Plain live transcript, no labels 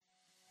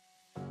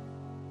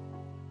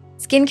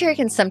Skincare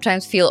can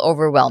sometimes feel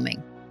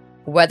overwhelming.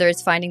 Whether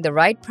it's finding the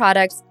right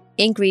products,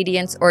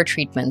 ingredients, or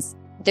treatments,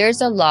 there's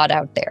a lot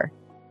out there,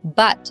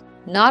 but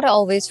not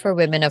always for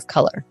women of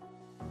color.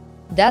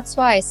 That's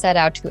why I set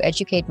out to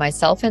educate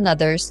myself and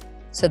others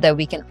so that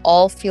we can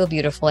all feel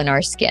beautiful in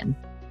our skin.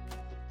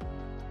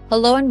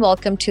 Hello and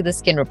welcome to the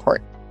Skin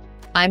Report.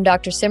 I'm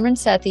Dr. Simran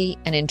Sethi,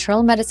 an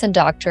internal medicine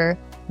doctor,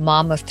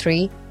 mom of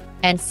 3,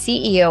 and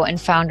CEO and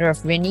founder of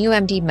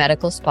RenewMD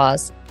Medical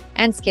Spas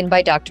and Skin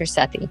by Dr.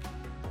 Sethi.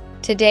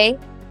 Today,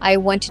 I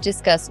want to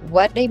discuss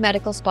what a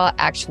medical spa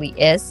actually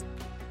is,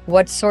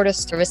 what sort of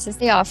services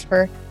they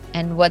offer,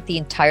 and what the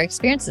entire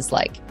experience is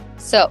like.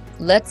 So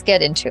let's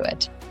get into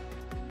it.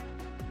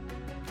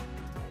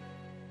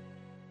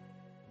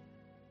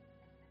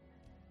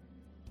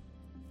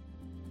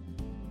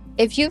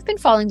 If you've been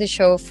following the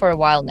show for a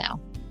while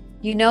now,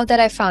 you know that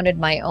I founded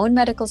my own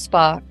medical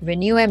spa,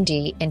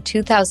 RenewMD, in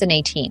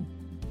 2018,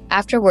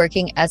 after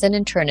working as an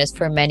internist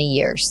for many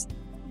years.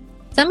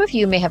 Some of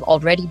you may have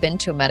already been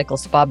to a medical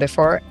spa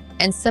before,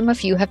 and some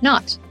of you have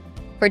not.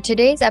 For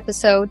today's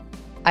episode,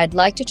 I'd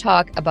like to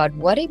talk about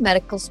what a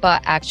medical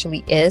spa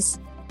actually is,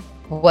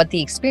 what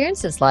the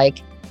experience is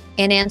like,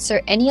 and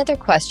answer any other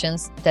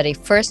questions that a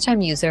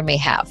first-time user may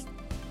have.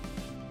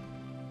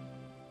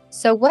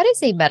 So what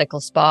is a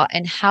medical spa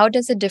and how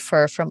does it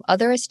differ from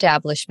other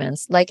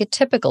establishments like a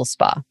typical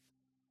spa?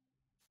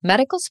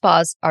 Medical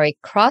spas are a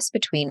cross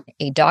between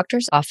a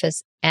doctor's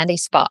office and a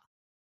spa.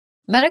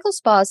 Medical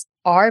spas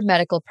are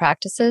medical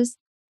practices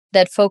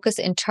that focus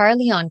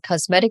entirely on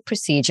cosmetic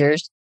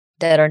procedures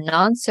that are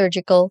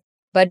non-surgical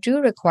but do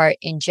require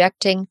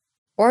injecting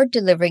or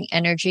delivering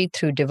energy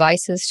through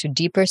devices to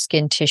deeper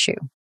skin tissue.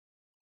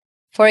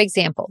 For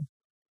example,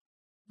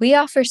 we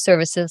offer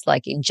services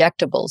like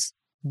injectables,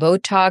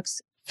 Botox,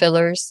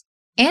 fillers,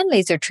 and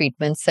laser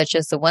treatments such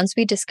as the ones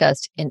we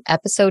discussed in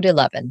episode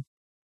 11.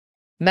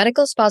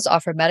 Medical spas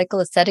offer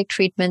medical aesthetic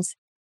treatments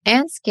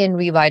and skin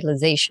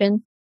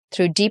revitalization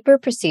through deeper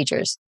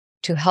procedures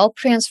to help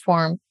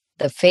transform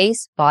the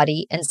face,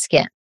 body, and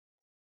skin.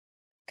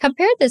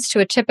 Compare this to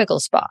a typical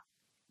spa,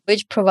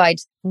 which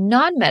provides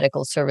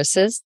non-medical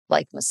services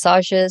like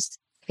massages,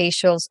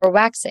 facials, or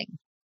waxing.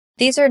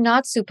 These are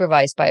not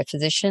supervised by a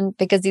physician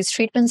because these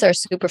treatments are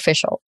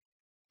superficial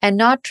and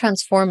not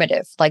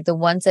transformative like the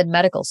ones at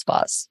medical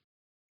spas.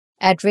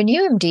 At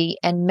RenewMD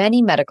and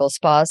many medical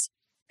spas,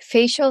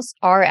 facials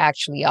are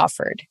actually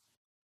offered,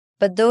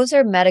 but those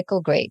are medical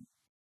grade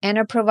and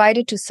are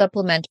provided to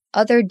supplement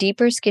other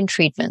deeper skin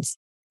treatments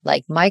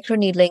like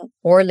microneedling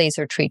or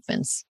laser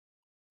treatments.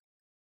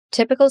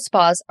 Typical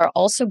spas are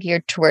also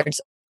geared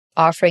towards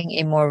offering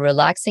a more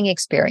relaxing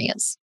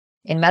experience.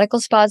 In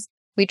medical spas,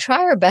 we try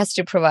our best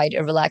to provide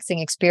a relaxing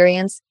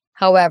experience.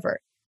 However,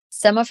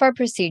 some of our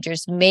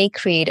procedures may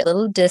create a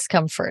little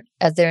discomfort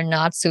as they're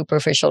not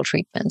superficial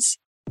treatments.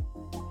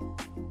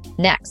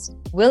 Next,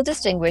 we'll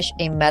distinguish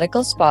a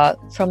medical spa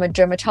from a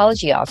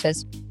dermatology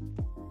office.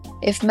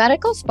 If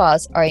medical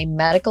spas are a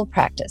medical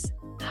practice,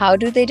 how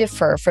do they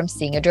differ from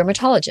seeing a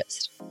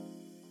dermatologist?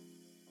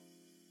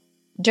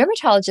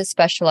 Dermatologists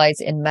specialize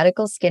in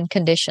medical skin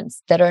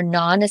conditions that are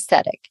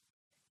non-aesthetic,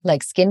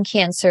 like skin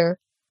cancer,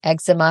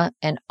 eczema,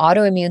 and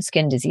autoimmune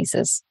skin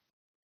diseases.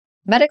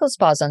 Medical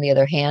spas, on the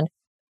other hand,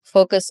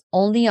 focus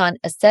only on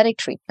aesthetic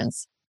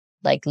treatments,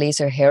 like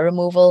laser hair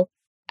removal,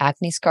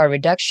 acne scar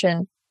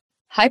reduction,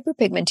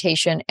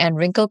 hyperpigmentation and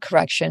wrinkle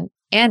correction,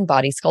 and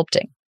body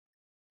sculpting.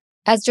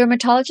 As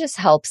dermatologists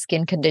help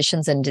skin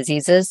conditions and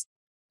diseases,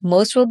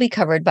 most will be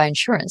covered by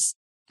insurance,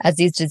 as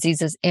these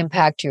diseases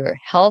impact your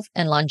health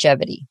and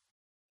longevity.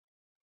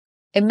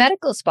 A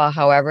medical spa,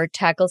 however,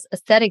 tackles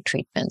aesthetic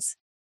treatments,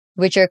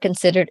 which are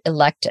considered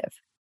elective,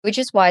 which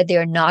is why they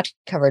are not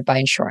covered by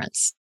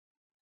insurance.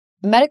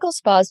 Medical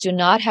spas do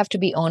not have to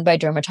be owned by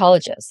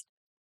dermatologists,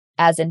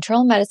 as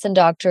internal medicine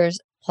doctors,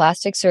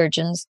 plastic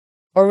surgeons,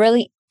 or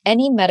really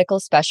any medical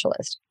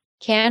specialist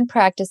can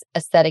practice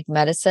aesthetic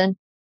medicine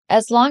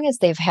as long as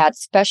they've had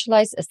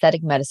specialized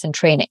aesthetic medicine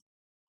training.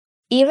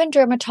 Even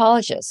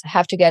dermatologists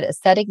have to get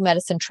aesthetic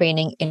medicine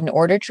training in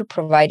order to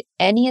provide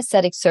any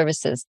aesthetic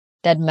services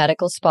that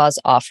medical spas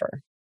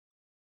offer.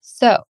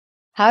 So,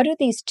 how do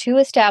these two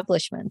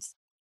establishments,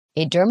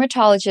 a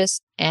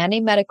dermatologist and a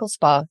medical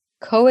spa,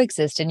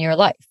 coexist in your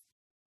life?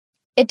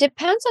 It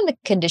depends on the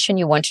condition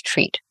you want to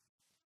treat.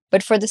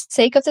 But for the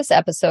sake of this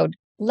episode,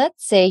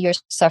 let's say you're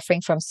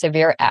suffering from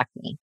severe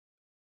acne.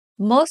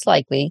 Most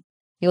likely,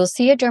 you will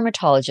see a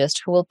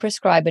dermatologist who will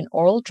prescribe an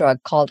oral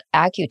drug called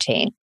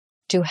Accutane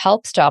to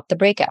help stop the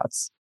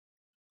breakouts.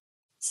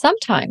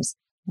 Sometimes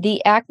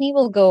the acne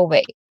will go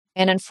away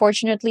and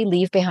unfortunately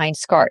leave behind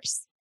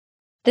scars.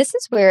 This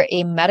is where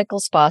a medical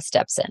spa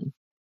steps in.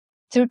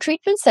 Through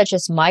treatments such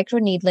as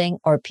microneedling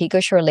or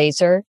PicoSure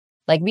laser,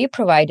 like we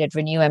provide at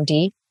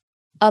RenewMD,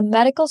 a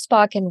medical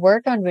spa can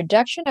work on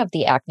reduction of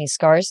the acne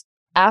scars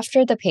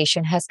after the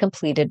patient has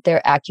completed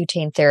their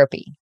Accutane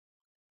therapy.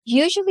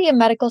 Usually a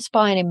medical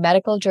spa and a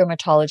medical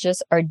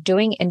dermatologist are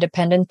doing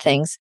independent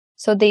things,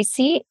 so they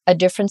see a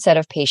different set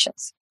of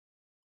patients.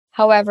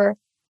 However,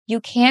 you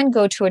can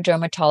go to a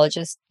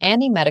dermatologist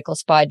and a medical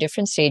spa at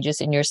different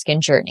stages in your skin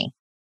journey.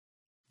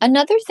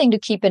 Another thing to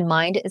keep in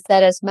mind is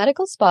that as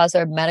medical spas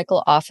are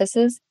medical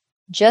offices,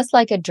 just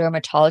like a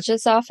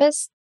dermatologist's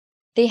office,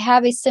 they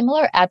have a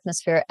similar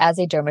atmosphere as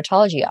a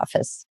dermatology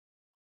office.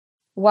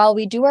 While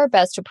we do our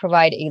best to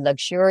provide a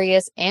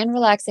luxurious and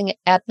relaxing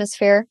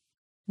atmosphere,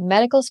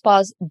 medical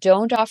spas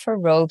don't offer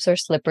robes or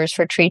slippers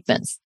for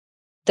treatments,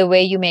 the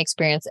way you may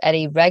experience at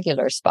a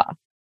regular spa.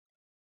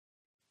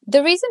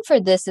 The reason for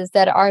this is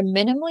that our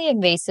minimally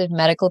invasive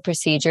medical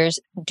procedures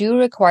do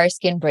require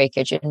skin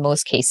breakage in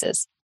most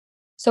cases.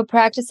 So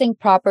practicing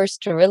proper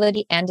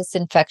sterility and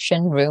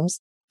disinfection rooms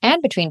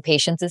and between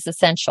patients is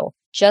essential,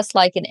 just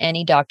like in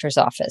any doctor's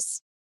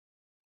office.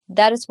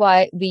 That is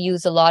why we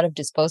use a lot of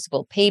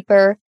disposable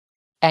paper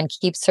and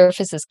keep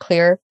surfaces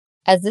clear,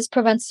 as this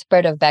prevents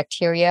spread of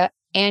bacteria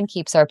and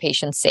keeps our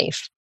patients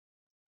safe.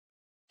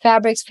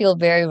 Fabrics feel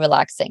very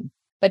relaxing,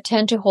 but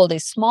tend to hold a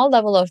small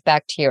level of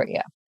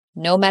bacteria,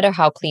 no matter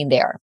how clean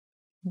they are.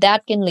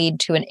 That can lead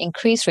to an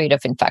increased rate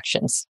of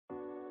infections.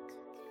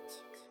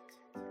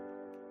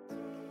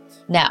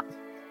 Now,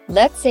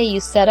 let's say you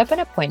set up an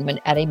appointment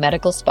at a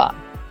medical spa.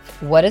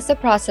 What is the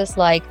process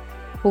like?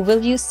 Who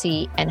will you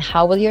see? And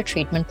how will your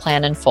treatment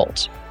plan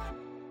unfold?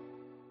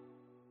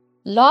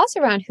 Laws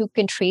around who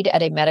can treat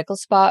at a medical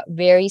spa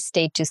vary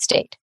state to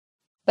state,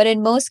 but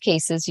in most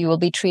cases, you will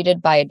be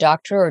treated by a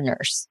doctor or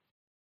nurse.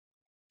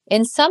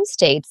 In some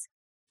states,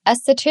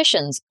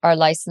 estheticians are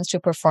licensed to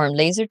perform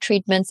laser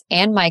treatments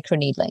and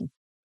microneedling,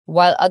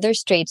 while other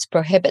states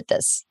prohibit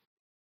this.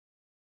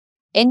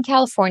 In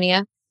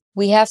California,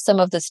 we have some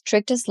of the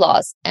strictest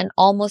laws, and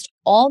almost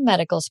all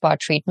medical spa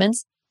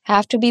treatments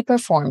have to be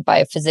performed by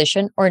a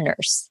physician or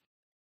nurse.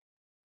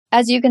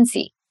 As you can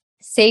see,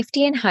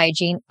 safety and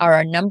hygiene are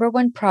our number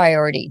one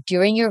priority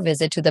during your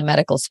visit to the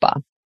medical spa.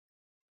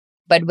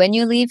 But when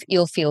you leave,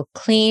 you'll feel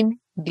clean,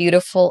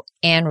 beautiful,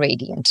 and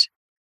radiant.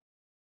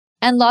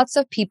 And lots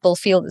of people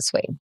feel this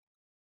way.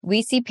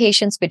 We see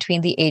patients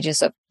between the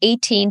ages of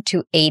 18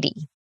 to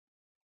 80.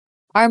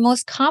 Our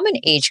most common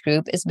age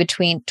group is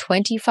between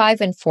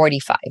 25 and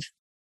 45,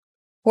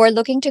 who are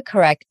looking to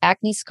correct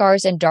acne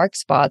scars and dark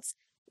spots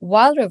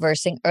while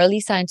reversing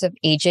early signs of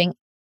aging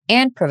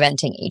and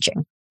preventing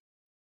aging.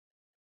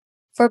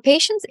 For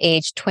patients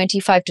aged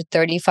 25 to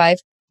 35,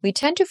 we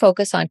tend to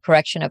focus on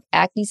correction of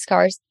acne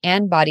scars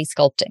and body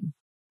sculpting.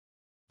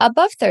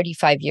 Above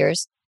 35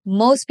 years,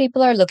 most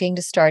people are looking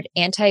to start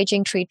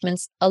anti-aging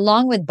treatments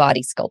along with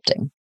body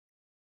sculpting.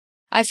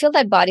 I feel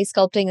that body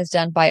sculpting is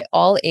done by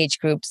all age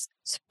groups,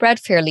 spread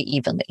fairly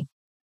evenly.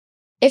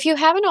 If you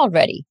haven't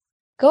already,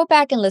 go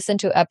back and listen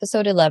to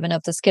episode 11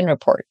 of the Skin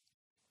Report,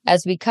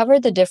 as we cover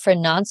the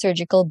different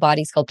non-surgical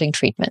body sculpting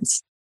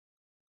treatments.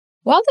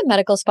 While the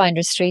medical spa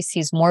industry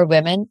sees more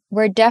women,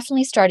 we're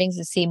definitely starting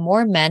to see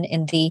more men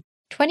in the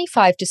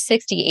 25 to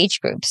 60 age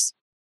groups.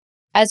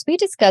 As we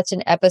discussed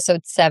in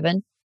episode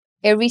 7,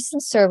 a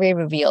recent survey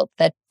revealed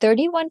that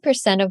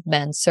 31% of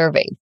men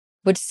surveyed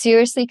would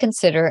seriously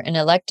consider an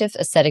elective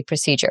aesthetic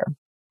procedure.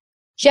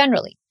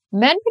 Generally,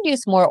 men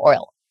produce more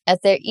oil, as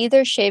they're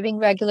either shaving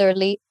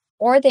regularly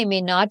or they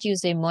may not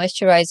use a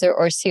moisturizer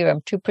or serum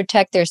to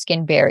protect their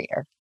skin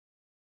barrier.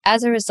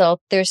 As a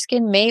result, their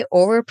skin may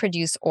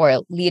overproduce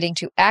oil, leading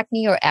to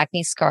acne or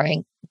acne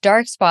scarring,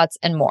 dark spots,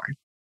 and more.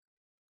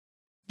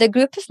 The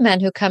group of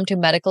men who come to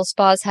medical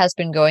spas has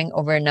been growing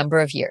over a number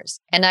of years,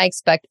 and I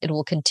expect it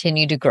will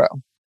continue to grow.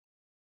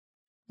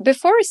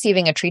 Before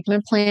receiving a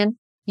treatment plan,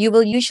 you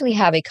will usually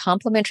have a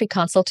complimentary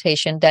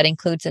consultation that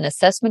includes an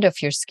assessment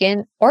of your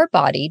skin or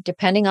body,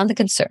 depending on the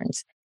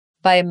concerns,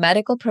 by a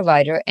medical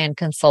provider and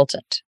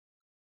consultant.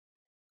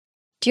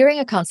 During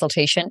a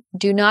consultation,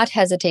 do not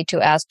hesitate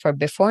to ask for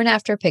before and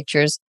after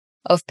pictures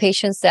of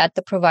patients that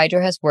the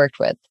provider has worked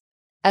with,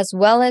 as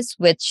well as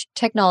which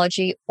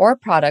technology or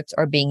products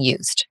are being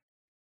used.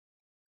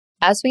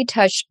 As we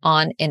touched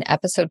on in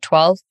episode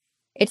 12,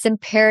 it's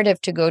imperative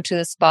to go to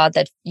the spa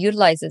that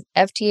utilizes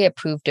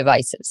FDA-approved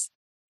devices.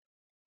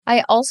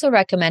 I also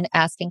recommend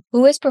asking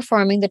who is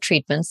performing the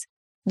treatments,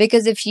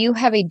 because if you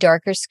have a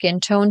darker skin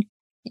tone,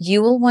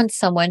 you will want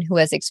someone who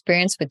has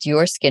experience with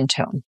your skin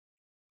tone.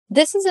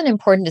 This is an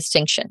important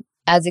distinction,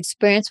 as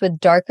experience with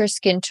darker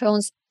skin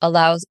tones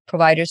allows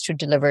providers to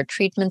deliver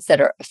treatments that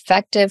are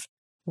effective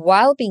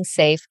while being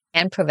safe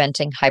and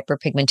preventing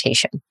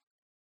hyperpigmentation.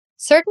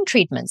 Certain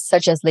treatments,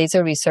 such as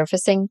laser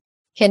resurfacing,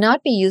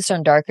 cannot be used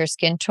on darker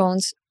skin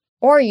tones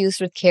or used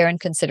with care and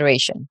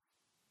consideration.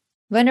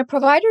 When a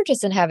provider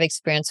doesn't have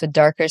experience with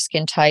darker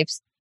skin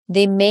types,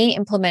 they may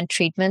implement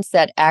treatments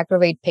that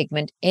aggravate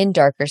pigment in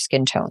darker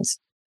skin tones,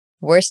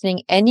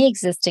 worsening any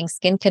existing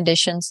skin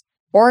conditions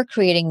or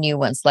creating new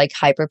ones like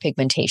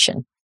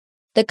hyperpigmentation.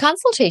 The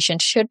consultation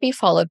should be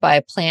followed by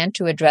a plan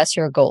to address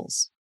your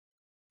goals.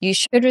 You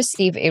should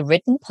receive a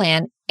written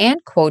plan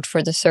and quote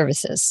for the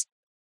services.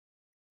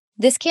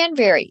 This can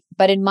vary,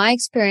 but in my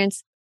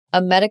experience,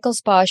 a medical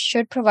spa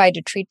should provide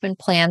a treatment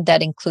plan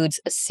that includes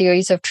a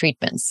series of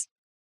treatments.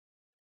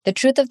 The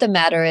truth of the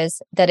matter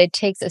is that it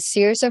takes a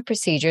series of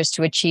procedures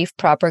to achieve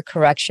proper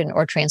correction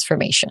or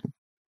transformation.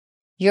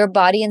 your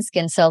body and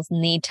skin cells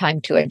need time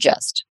to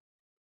adjust.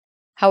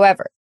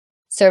 However,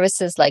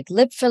 services like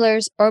lip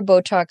fillers or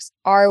Botox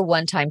are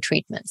one-time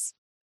treatments.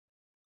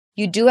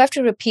 You do have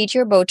to repeat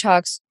your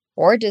Botox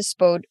or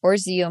Dysport or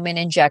Xeomin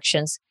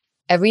injections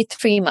every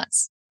 3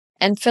 months,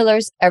 and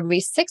fillers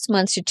every 6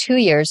 months to 2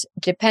 years,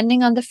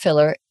 depending on the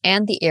filler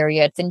and the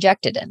area it's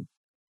injected in.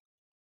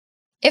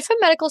 If a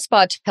medical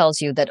spa tells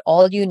you that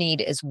all you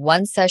need is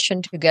one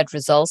session to get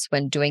results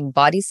when doing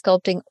body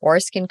sculpting or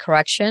skin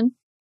correction,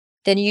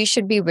 then you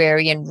should be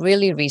wary and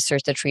really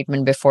research the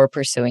treatment before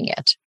pursuing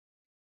it.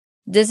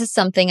 This is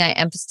something I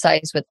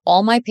emphasize with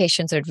all my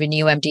patients at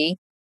RenewMD,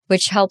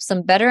 which helps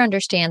them better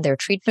understand their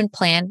treatment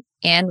plan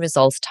and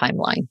results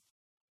timeline.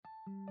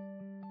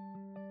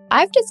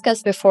 I've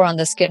discussed before on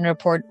the Skin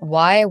Report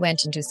why I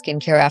went into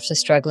skincare after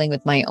struggling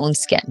with my own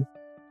skin.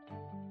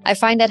 I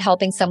find that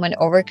helping someone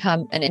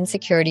overcome an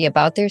insecurity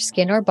about their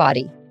skin or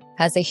body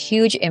has a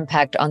huge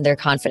impact on their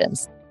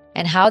confidence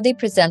and how they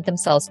present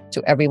themselves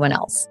to everyone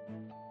else.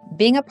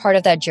 Being a part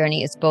of that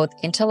journey is both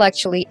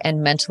intellectually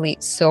and mentally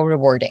so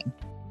rewarding.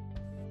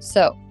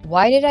 So,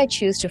 why did I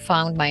choose to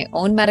found my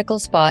own medical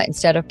spa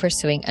instead of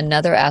pursuing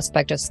another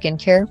aspect of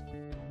skincare?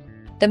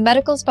 The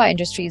medical spa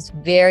industry is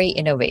very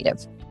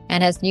innovative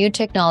and has new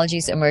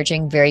technologies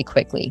emerging very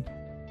quickly.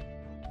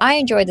 I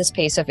enjoy this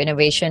pace of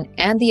innovation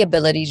and the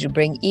ability to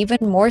bring even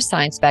more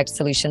science-backed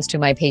solutions to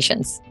my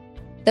patients.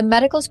 The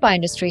medical spa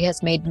industry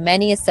has made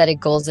many aesthetic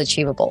goals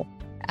achievable,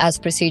 as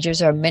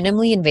procedures are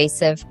minimally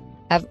invasive,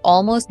 have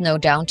almost no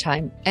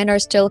downtime, and are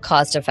still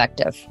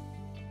cost-effective.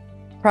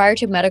 Prior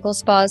to medical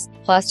spas,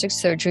 plastic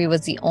surgery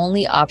was the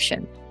only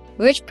option,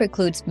 which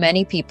precludes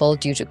many people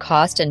due to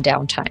cost and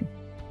downtime.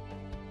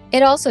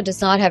 It also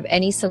does not have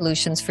any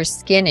solutions for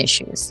skin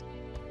issues.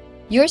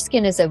 Your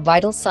skin is a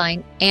vital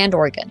sign and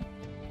organ.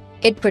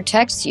 It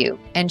protects you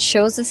and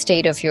shows the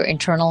state of your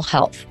internal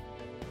health.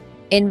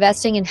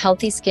 Investing in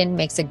healthy skin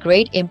makes a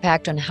great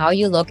impact on how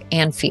you look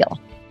and feel.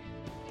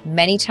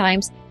 Many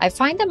times, I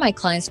find that my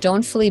clients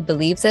don't fully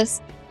believe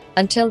this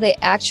until they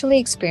actually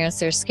experience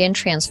their skin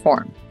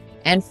transform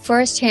and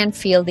firsthand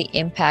feel the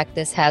impact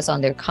this has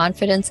on their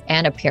confidence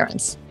and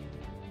appearance.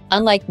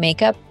 Unlike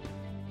makeup,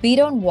 we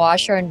don't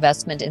wash our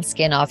investment in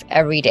skin off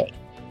every day.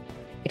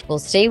 It will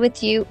stay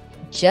with you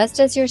just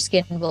as your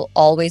skin will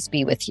always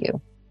be with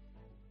you.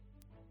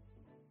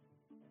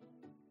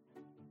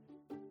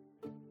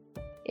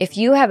 If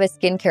you have a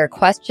skincare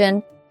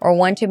question or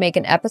want to make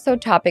an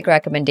episode topic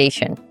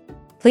recommendation,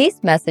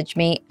 please message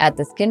me at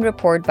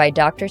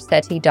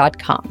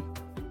theskinreport@drsethi.com,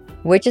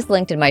 which is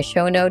linked in my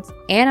show notes,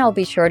 and I'll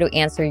be sure to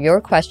answer your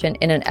question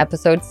in an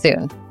episode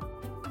soon.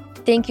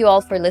 Thank you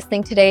all for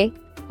listening today.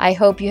 I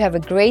hope you have a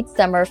great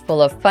summer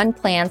full of fun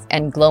plans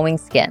and glowing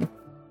skin.